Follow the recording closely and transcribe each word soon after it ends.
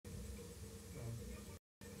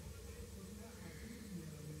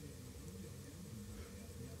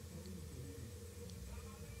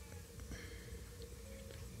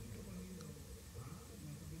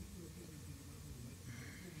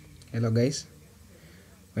Hello guys,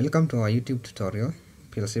 welcome to our YouTube tutorial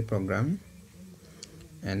PLC programming,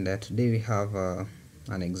 and today we have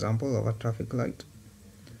an example of a traffic light.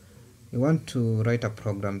 We want to write a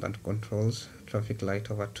program that controls traffic light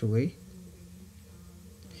over two-way.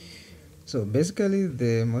 So basically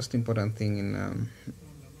the most important thing in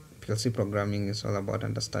PLC programming is all about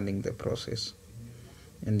understanding the process,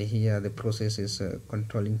 and here the process is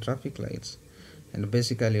controlling traffic lights, and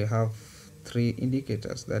basically you have three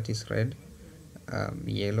indicators, that is red,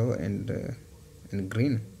 yellow and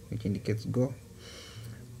green, which indicates go.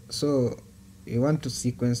 So you want to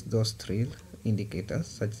sequence those three indicators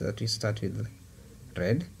such that we start with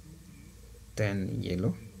red, then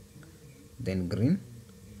yellow, then green,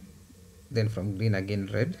 then from green again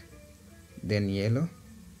red, then yellow,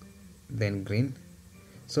 then green.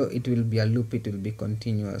 So it will be a loop, it will be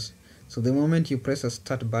continuous. So the moment you press a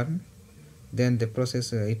start button, then the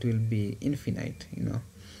process it will be infinite, it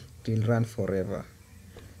will run forever.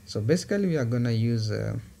 So basically we are gonna use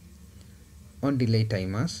on delay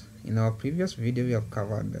timers. In our previous video we have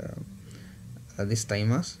covered these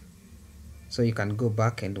timers, so you can go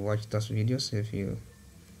back and watch those videos if you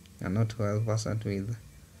are not well versed with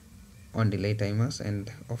on delay timers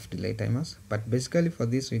and off delay timers. But basically for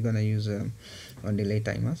this we're gonna use on delay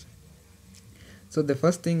timers. So the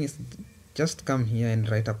first thing is just come here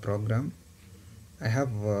and write a program. I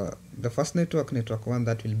have the first network 1,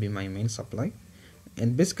 that will be my main supply,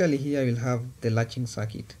 and basically here I will have the latching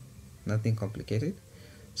circuit, nothing complicated.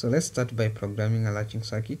 So let's start by programming a latching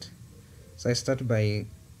circuit. So I start by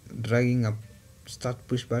dragging a start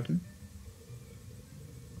push button.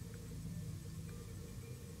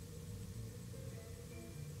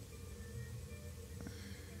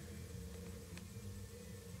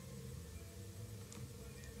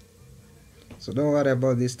 So don't worry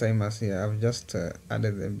about these timers here, I've just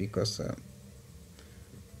added them because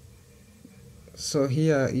so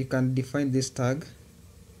here you can define this tag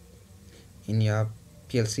in your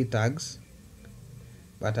PLC tags,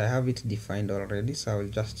 but I have it defined already, so I will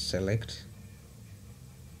just select.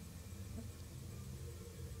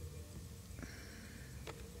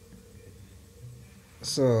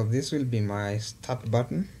 So this will be my start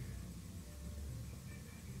button.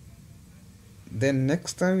 Then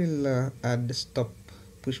next I will add the stop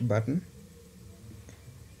push button.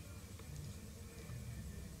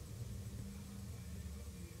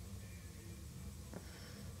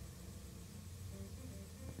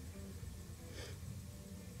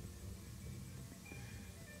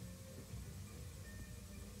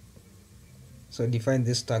 So define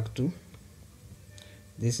this tag too.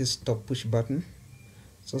 This is stop push button,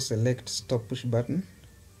 so select stop push button.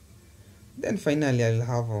 Then finally I will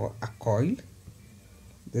have a coil.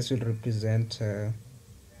 This will represent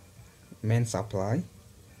main supply.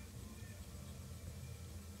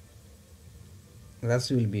 That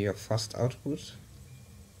will be your first output.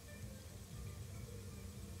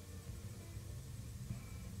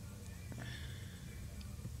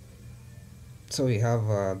 So we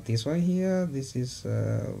have this one here, this is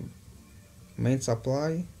main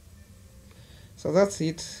supply. So that's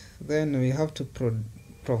it. Then we have to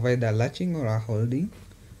provide a latching or a holding.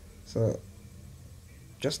 So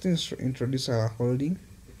just introduce our holding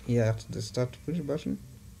here at the start push button.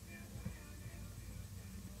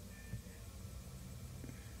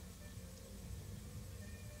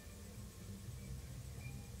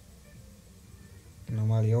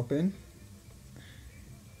 Normally open.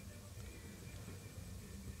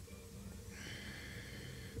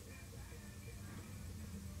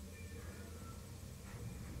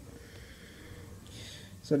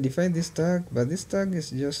 So define this tag, but this tag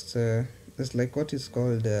is just it's like what is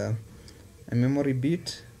called a memory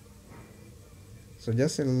bit. So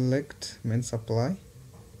just select main supply.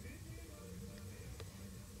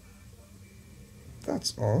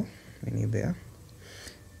 That's all we need there.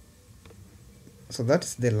 So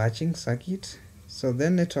that's the latching circuit. So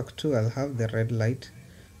then network 2, I'll have the red light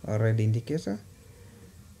or red indicator.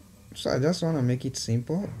 So I just want to make it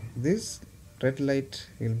simple. This red light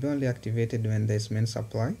will be only activated when there is main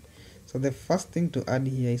supply. So the first thing to add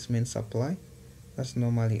here is main supply. That's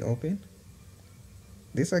normally open.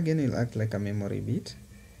 This again will act like a memory bit.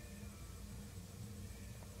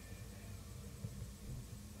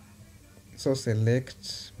 So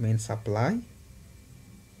select main supply.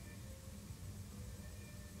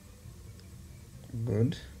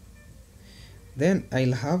 Good. Then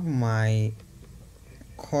I'll have my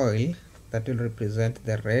coil that will represent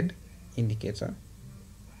the red indicator.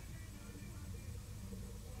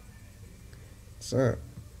 So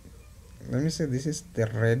let me say this is the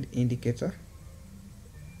red indicator,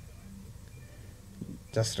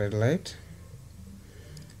 just red light.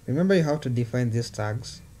 remember you have to define these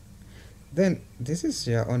tags. Then this is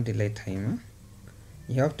your on delay timer.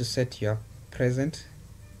 You have to set your present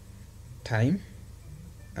time,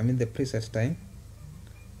 the preset time.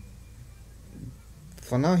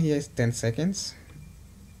 For now here is 10 seconds.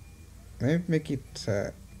 Let me make it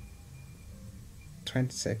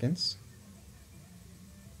 20 seconds.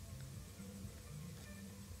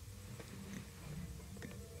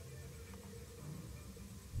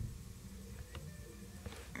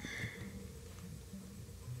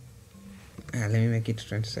 Let me make it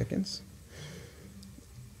 20 seconds.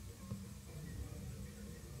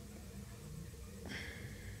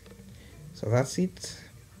 So that's it.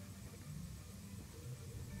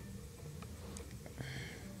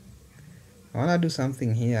 I want to do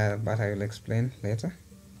something here, but I will explain later.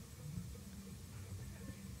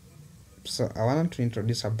 So I want to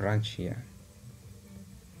introduce a branch here.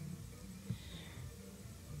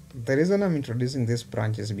 The reason I'm introducing this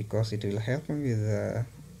branch is because it will help me with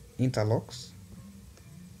interlocks.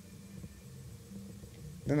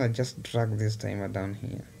 Then I just drag this timer down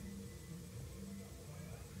here.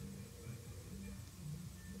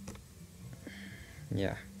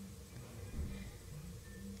 Yeah.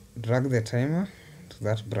 Drag the timer to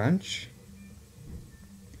that branch.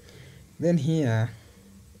 Then here,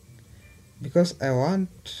 because I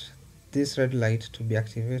want this red light to be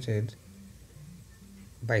activated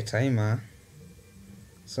by timer,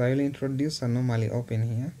 so I will introduce a normally open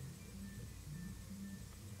here.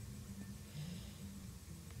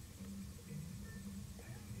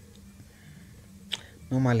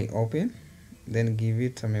 Normally open, then give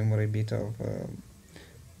it a memory bit of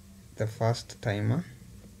the first timer.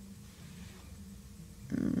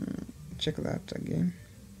 Check that again.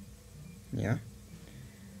 Yeah.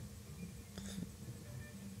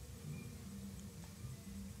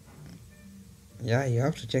 Yeah, you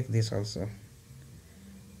have to check this also.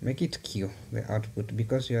 Make it Q, the output,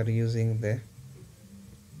 because you are using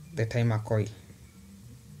the timer coil.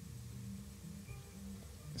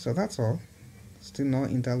 So that's all. Still no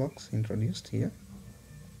interlocks introduced here.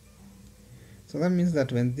 So that means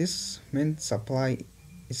that when this main supply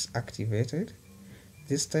is activated,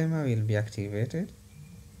 this timer will be activated.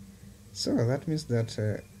 So that means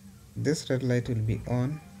that this red light will be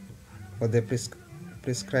on for the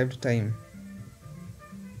prescribed time.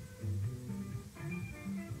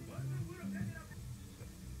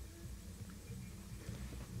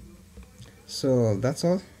 So that's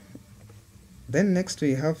all. Then next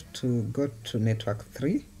we have to go to network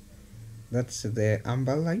 3. That's the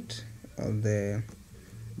amber light or the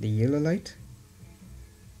yellow light.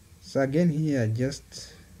 So again here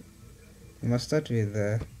just you must start with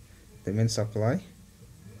the main supply.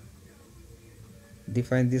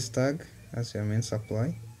 Define this tag as your main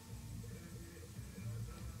supply.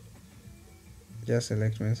 Just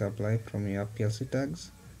select main supply from your PLC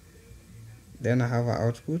tags. Then I have an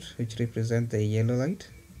output which represents the yellow light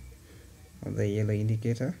or the yellow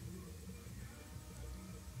indicator.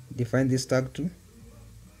 Define this tag too.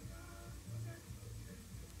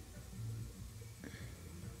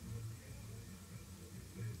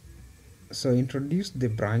 So introduce the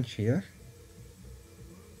branch here.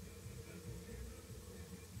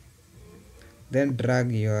 Then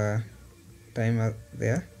drag your timer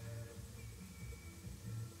there.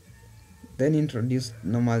 Then introduce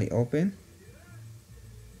normally open.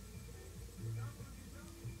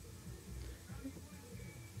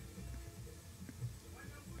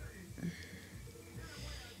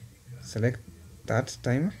 Select that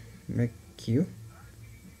timer, make Q.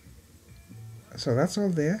 So that's all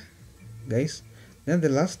there, guys. Then the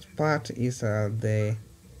last part is the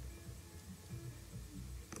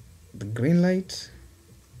green light,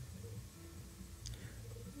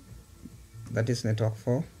 that is network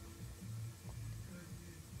 4.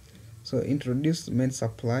 So introduce main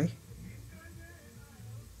supply.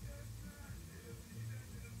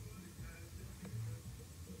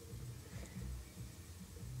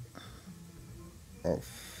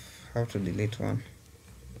 How to delete one.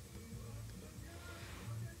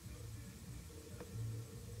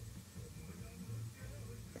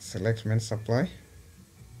 Select main supply.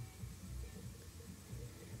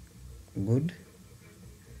 Good.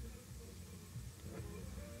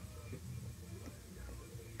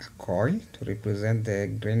 A coil to represent the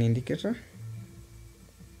green indicator.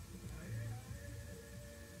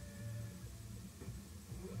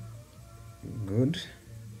 Good.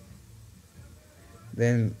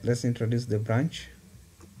 Then let's introduce the branch.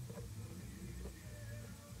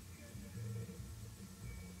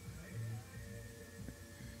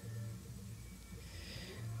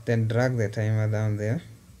 Then drag the timer down there.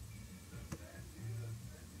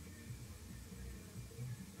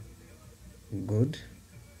 Good.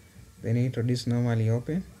 Then introduce normally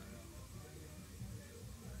open.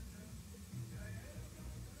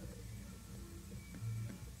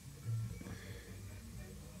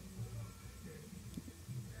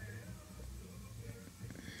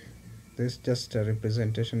 This is just a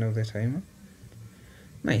representation of the timer.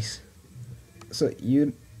 Nice. So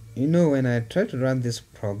you know, when I try to run this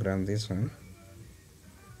program, this one,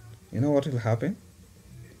 you know what will happen?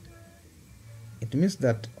 It means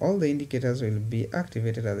that all the indicators will be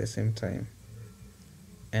activated at the same time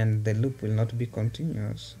and the loop will not be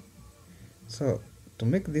continuous. So to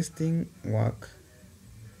make this thing work,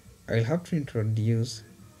 I'll have to introduce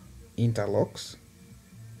interlocks.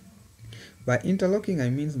 By interlocking, I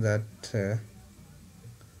mean that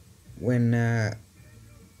when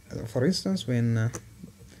for instance, when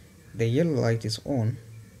the yellow light is on,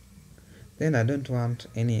 then I don't want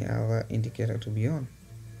any other indicator to be on.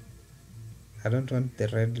 I don't want the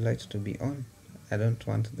red light to be on. I don't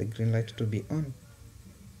want the green light to be on.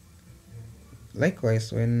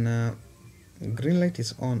 Likewise, when green light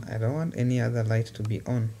is on, I don't want any other light to be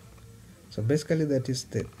on. So basically that is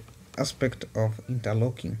the aspect of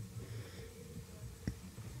interlocking.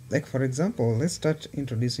 Like for example, let's start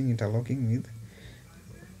introducing interlocking with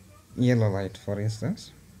yellow light, for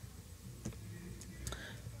instance.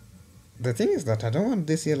 The thing is that I don't want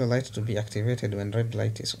this yellow light to be activated when red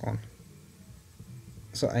light is on.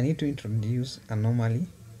 So I need to introduce a normally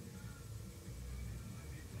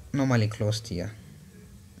closed here.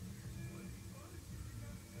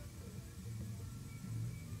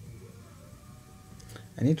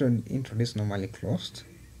 I need to introduce normally closed.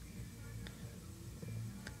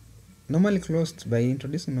 Normally closed, by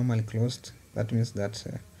introducing normally closed, that means that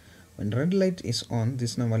when red light is on,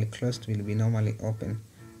 this normally closed will be normally open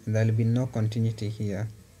and there will be no continuity here.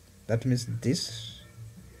 That means this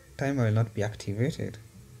timer will not be activated,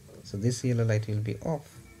 so this yellow light will be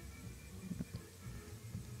off.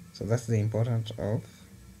 So that's the importance of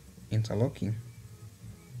interlocking.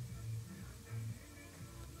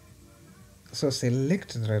 So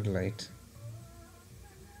select red light.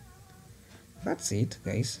 That's it,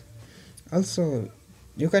 guys. Also,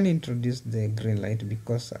 you can introduce the green light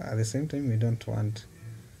because at the same time we don't want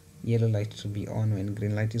yellow light to be on when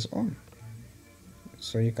green light is on.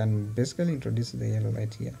 So you can basically introduce the yellow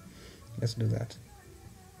light here. Let's do that.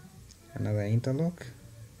 Another interlock.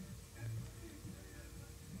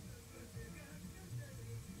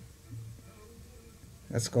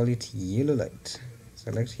 Let's call it yellow light.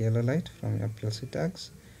 Select yellow light from your PLC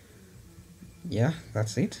tags. Yeah,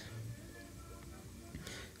 that's it.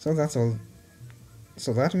 So that's all.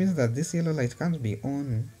 So that means that this yellow light can't be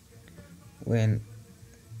on when,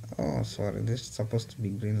 oh sorry, this is supposed to be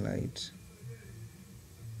green light,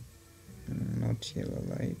 not yellow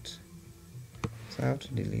light. So I have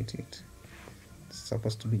to delete it. It's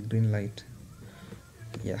supposed to be green light.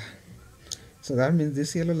 Yeah. So that means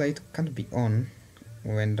this yellow light can't be on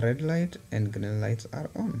when red light and green lights are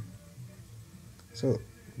on. So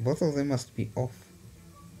both of them must be off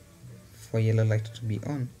for yellow light to be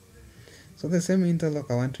on. So the same interlock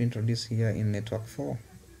I want to introduce here in network 4.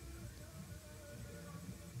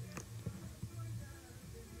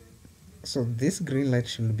 So this green light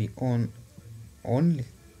should be on only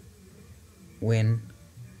when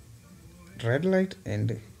red light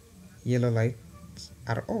and yellow lights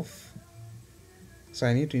are off. So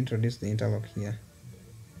I need to introduce the interlock here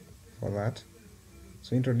for that.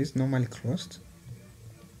 So introduce normally closed.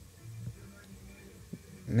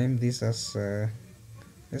 Name this as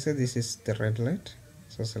let's say this is the red light,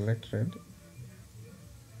 so select red.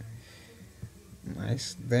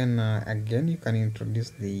 Nice. Then again you can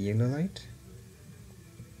introduce the yellow light,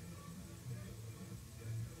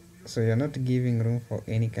 so you're not giving room for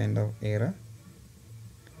any kind of error.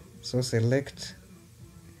 So select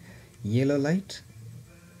yellow light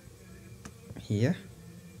here.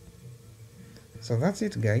 So that's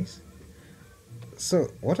it, guys. So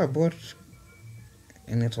what about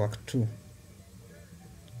network 2?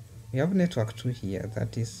 We have network 2 here,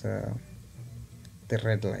 that is the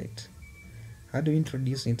red light. How do we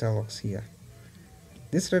introduce interlocks here?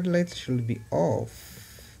 This red light should be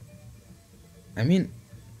off. I mean,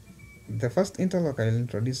 the first interlock I will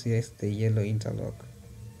introduce here is the yellow interlock.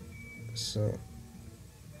 So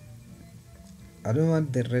I don't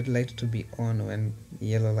want the red light to be on when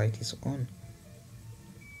yellow light is on.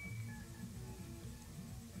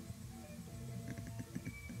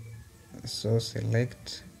 So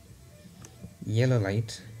select yellow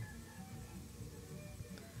light,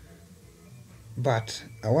 but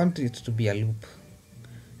I want it to be a loop.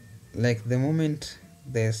 Like the moment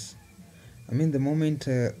there's, the moment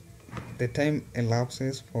the time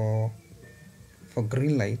elapses for for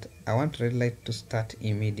green light, I want red light to start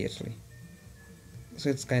immediately. So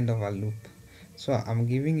it's kind of a loop. So I'm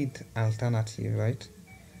giving it alternative, right?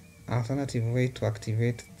 Alternative way to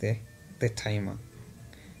activate the timer.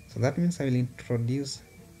 So that means I will introduce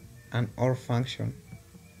an OR function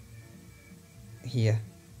here.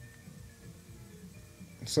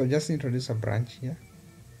 So just introduce a branch here,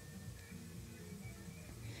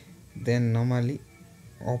 then normally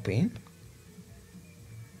open,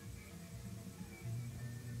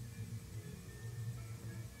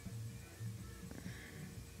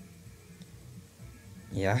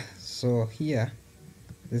 yeah. So here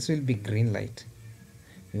this will be green light.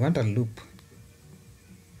 We want a loop,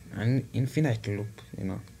 an infinite loop, you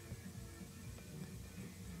know.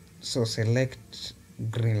 So select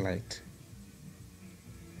green light.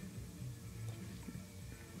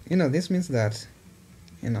 You know, this means that,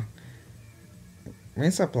 you know,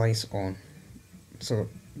 when supply is on, so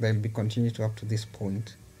they'll be continued up to this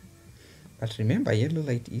point. But remember, yellow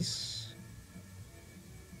light is,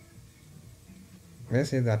 let's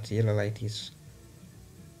say that yellow light is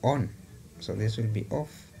on, so this will be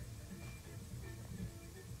off.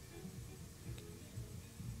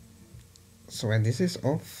 So when this is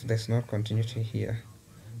off, there's no continuity here.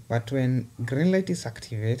 But when green light is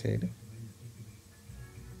activated,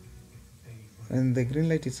 when the green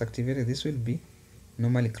light is activated, this will be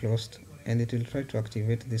normally closed, and it will try to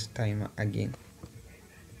activate this timer again.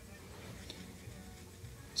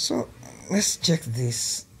 So let's check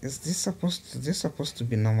this. Is this supposed to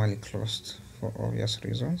be normally closed for obvious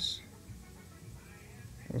reasons?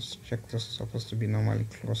 Let's check this is supposed to be normally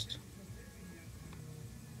closed.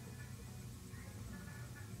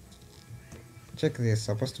 Check this,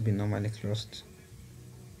 supposed to be normally closed.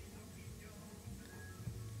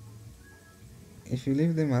 If you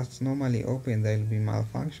leave them as normally open, there will be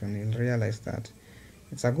malfunction. You'll realize that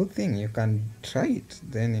it's a good thing. You can try it,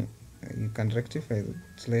 then you can rectify it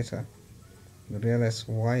later. You realize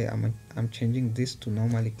why I'm changing this to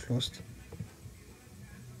normally closed.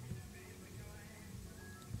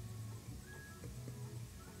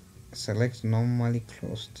 Select normally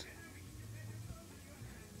closed.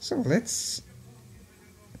 So let's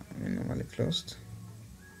normally closed.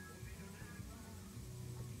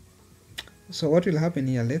 So what will happen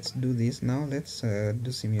here? Let's do this now. Let's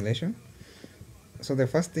do simulation. So the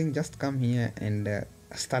first thing, just come here and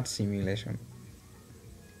start simulation.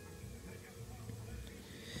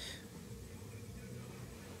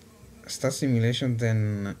 Start simulation,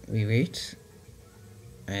 then we wait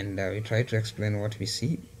and we try to explain what we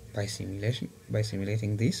see by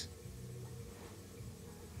simulating this.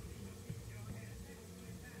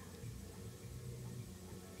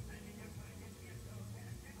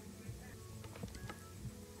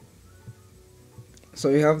 So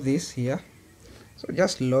you have this here, so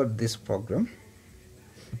just load this program.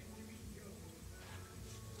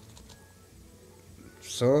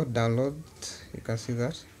 So download, you can see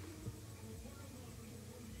that.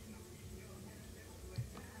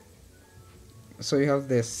 So you have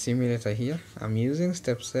the simulator here. I'm using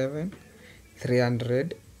step 7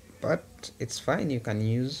 300, but it's fine, you can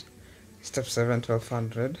use step 7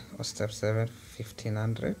 1200 or step 7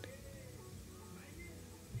 1500.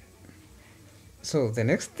 So the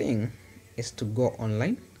next thing is to go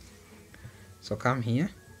online. So come here,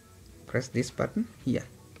 press this button here,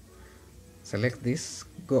 select this,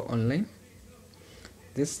 go online.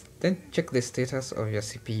 This, then check the status of your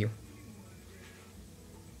CPU.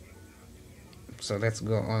 So let's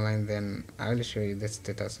go online, then I will show you the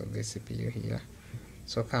status of the CPU here.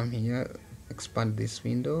 So come here, expand this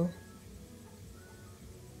window.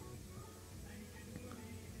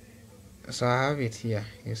 So I have it here,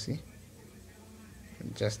 you see.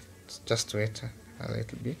 Just wait a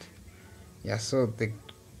little bit. Yeah, so the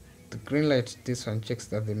green light, this one checks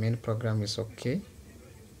that the main program is okay,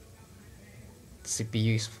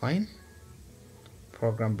 CPU is fine,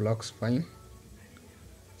 program blocks fine,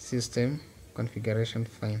 system configuration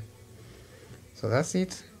fine. So that's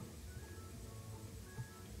it.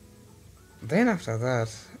 Then after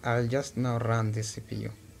that, I'll just now run the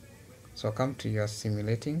CPU. So come to your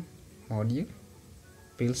simulating module,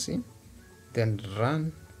 PLC, then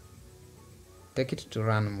run, take it to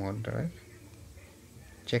run mode, right?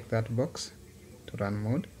 Check that box to run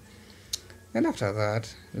mode. Then after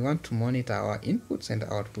that, we want to monitor our inputs and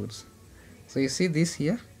outputs. So you see this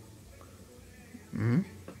here,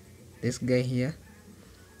 this guy here,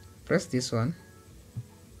 press this one.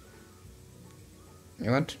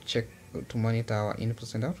 You want to check to monitor our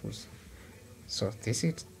inputs and outputs. So this is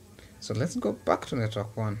it. So let's go back to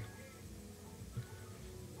network 1.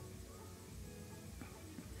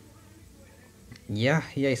 Yeah,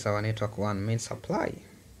 here is our network 1 main supply.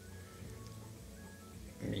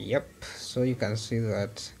 Yep, so you can see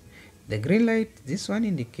that the green light, this one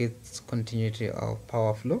indicates continuity of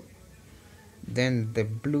power flow. Then the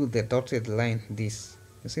blue, the dotted line, this,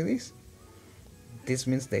 you see this? This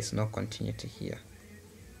means there is no continuity here.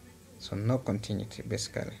 So no continuity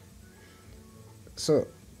basically. So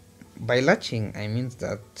by latching, I mean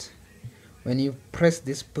that when you press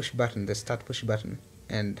this push button, the start push button,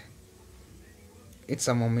 and it's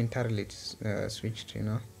a momentarily switched,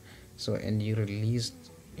 so and you release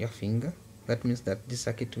your finger, that means that this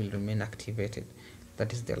circuit will remain activated.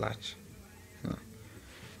 That is the latch.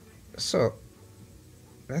 So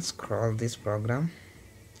let's scroll this program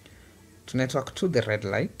to network 2, the red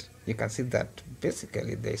light. You can see that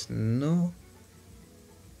basically there is no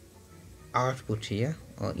output here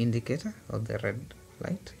or indicator of the red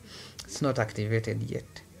light. It's not activated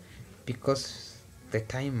yet because the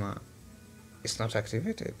timer is not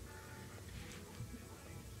activated.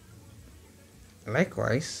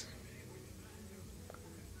 Likewise,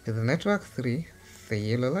 with the network 3, the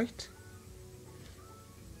yellow light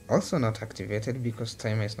also not activated because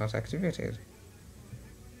timer is not activated.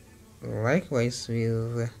 Likewise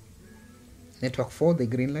with network 4, the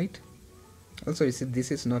green light, also you see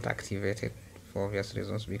this is not activated for obvious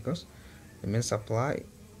reasons because the main supply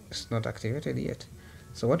is not activated yet.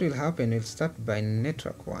 So what will happen, we'll start by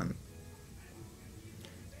network 1.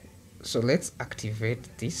 So let's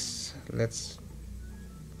activate this. Let's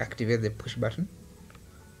activate the push button.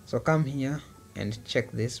 So come here and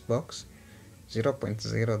check this box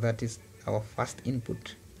 0.0, that is our first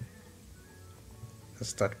input. Let's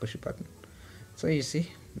start push button. So you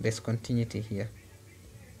see there's continuity here.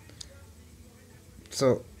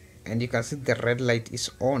 So, and you can see the red light is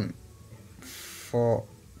on for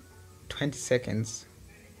 20 seconds.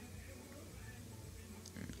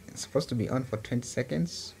 It's supposed to be on for 20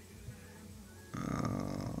 seconds.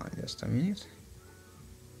 Just a minute.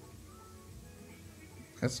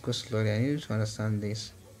 Let's go slowly. I need to understand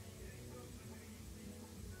this.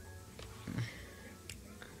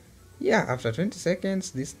 Yeah, after 20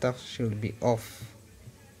 seconds, this stuff should be off.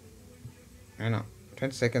 20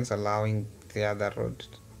 seconds allowing the other rod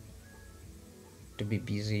to be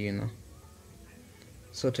busy,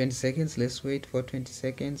 So 20 seconds, let's wait for 20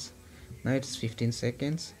 seconds. Now it's 15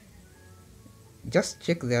 seconds. Just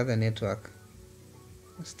check the other network.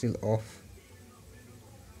 Still off.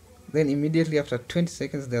 Then immediately after 20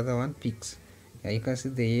 seconds, the other one peaks. Yeah, you can see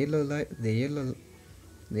the yellow light, the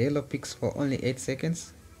yellow peaks for only 8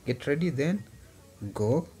 seconds. Get ready, then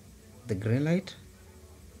go. The green light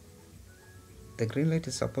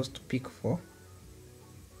is supposed to peak for,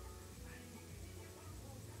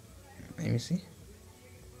 let me see.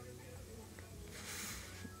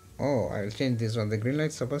 Oh, I'll change this one. The green light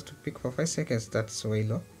is supposed to peak for 5 seconds. That's way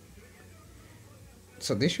low.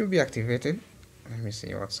 So this should be activated. Let me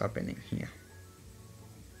see what's happening here.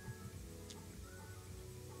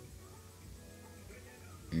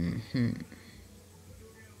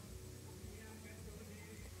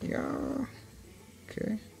 Yeah.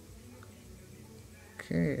 Okay.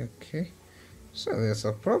 So there's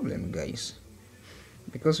a problem, guys,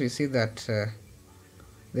 because we see that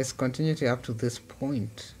there's continuity up to this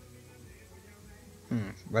point.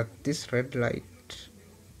 But this red light,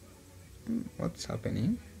 what's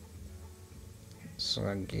happening? So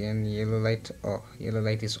again, yellow light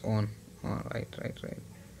is on. Right.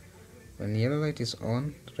 When yellow light is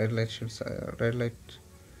on, red light is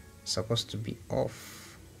supposed to be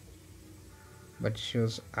off, but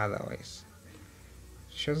shows otherwise.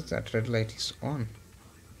 Shows that red light is on.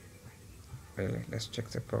 Really, let's check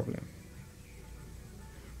the problem.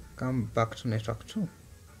 Come back to network 2.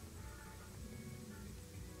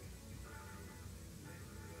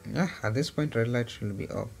 Yeah, at this point red light should be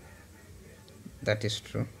off. That is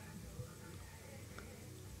true.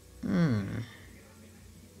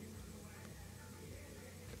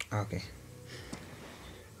 Okay,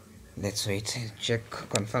 let's wait and check,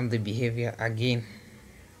 confirm the behavior again.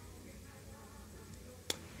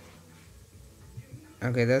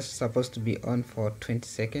 Okay, that's supposed to be on for 20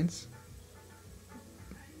 seconds.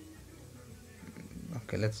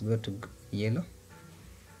 Okay, let's go to yellow.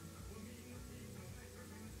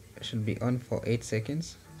 It should be on for 8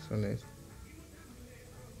 seconds. So let's,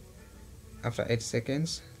 after 8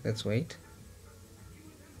 seconds, let's wait.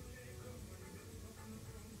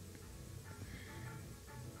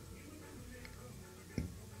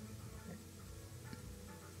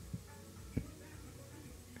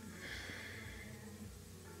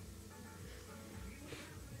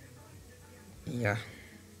 Yeah,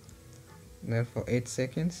 then for 8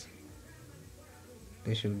 seconds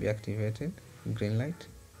they should be activated. green light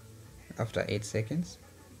after 8 seconds.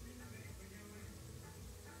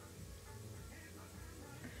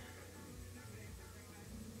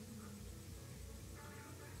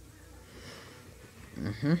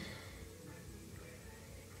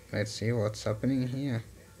 Let's see what's happening here.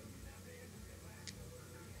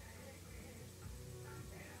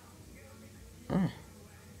 Oh,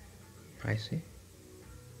 I see.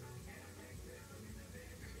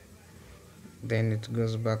 Then it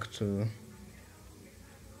goes back to,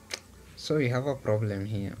 so we have a problem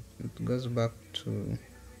here. It goes back to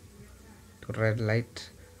red light.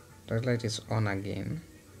 Red light is on again,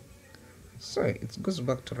 so it goes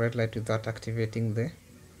back to red light without activating the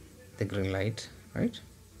green light, right?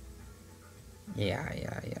 Yeah,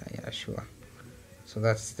 sure. So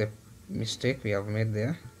that's the mistake we have made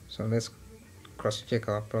there. So let's cross check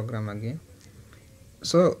our program again.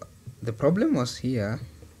 So the problem was here,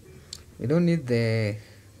 we don't need the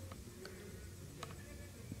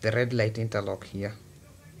red light interlock here.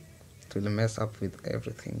 It will mess up with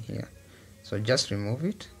everything here. So just remove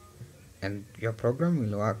it and your program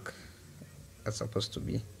will work as supposed to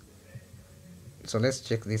be. So let's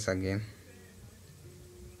check this again.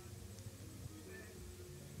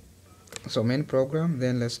 So main program,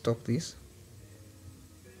 then let's stop this.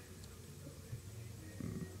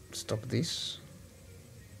 Stop this.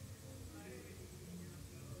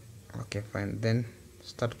 Okay, fine. Then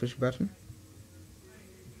start push button.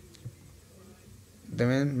 The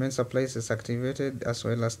main supplies is activated as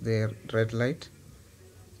well as the red light.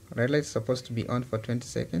 Red light is supposed to be on for 20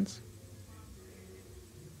 seconds.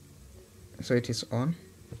 So it is on.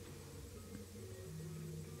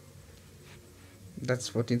 That's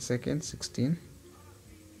 14 seconds, 16.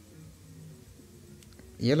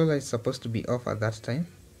 Yellow light is supposed to be off at that time.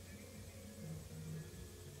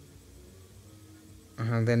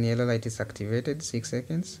 Then yellow light is activated, 6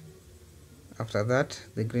 seconds. After that,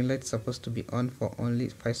 the green light is supposed to be on for only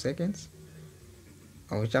 5 seconds,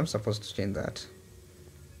 which I'm supposed to change that.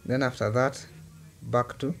 Then after that,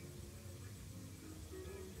 back to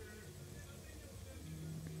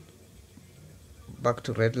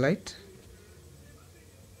red light.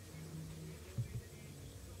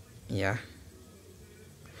 Yeah.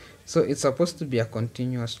 So it's supposed to be a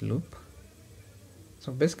continuous loop.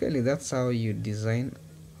 So basically that's how you design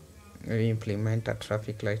or implement a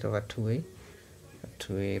traffic light over two-way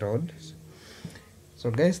road.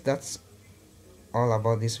 So guys, that's all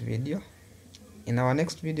about this video. In our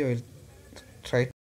next video we'll try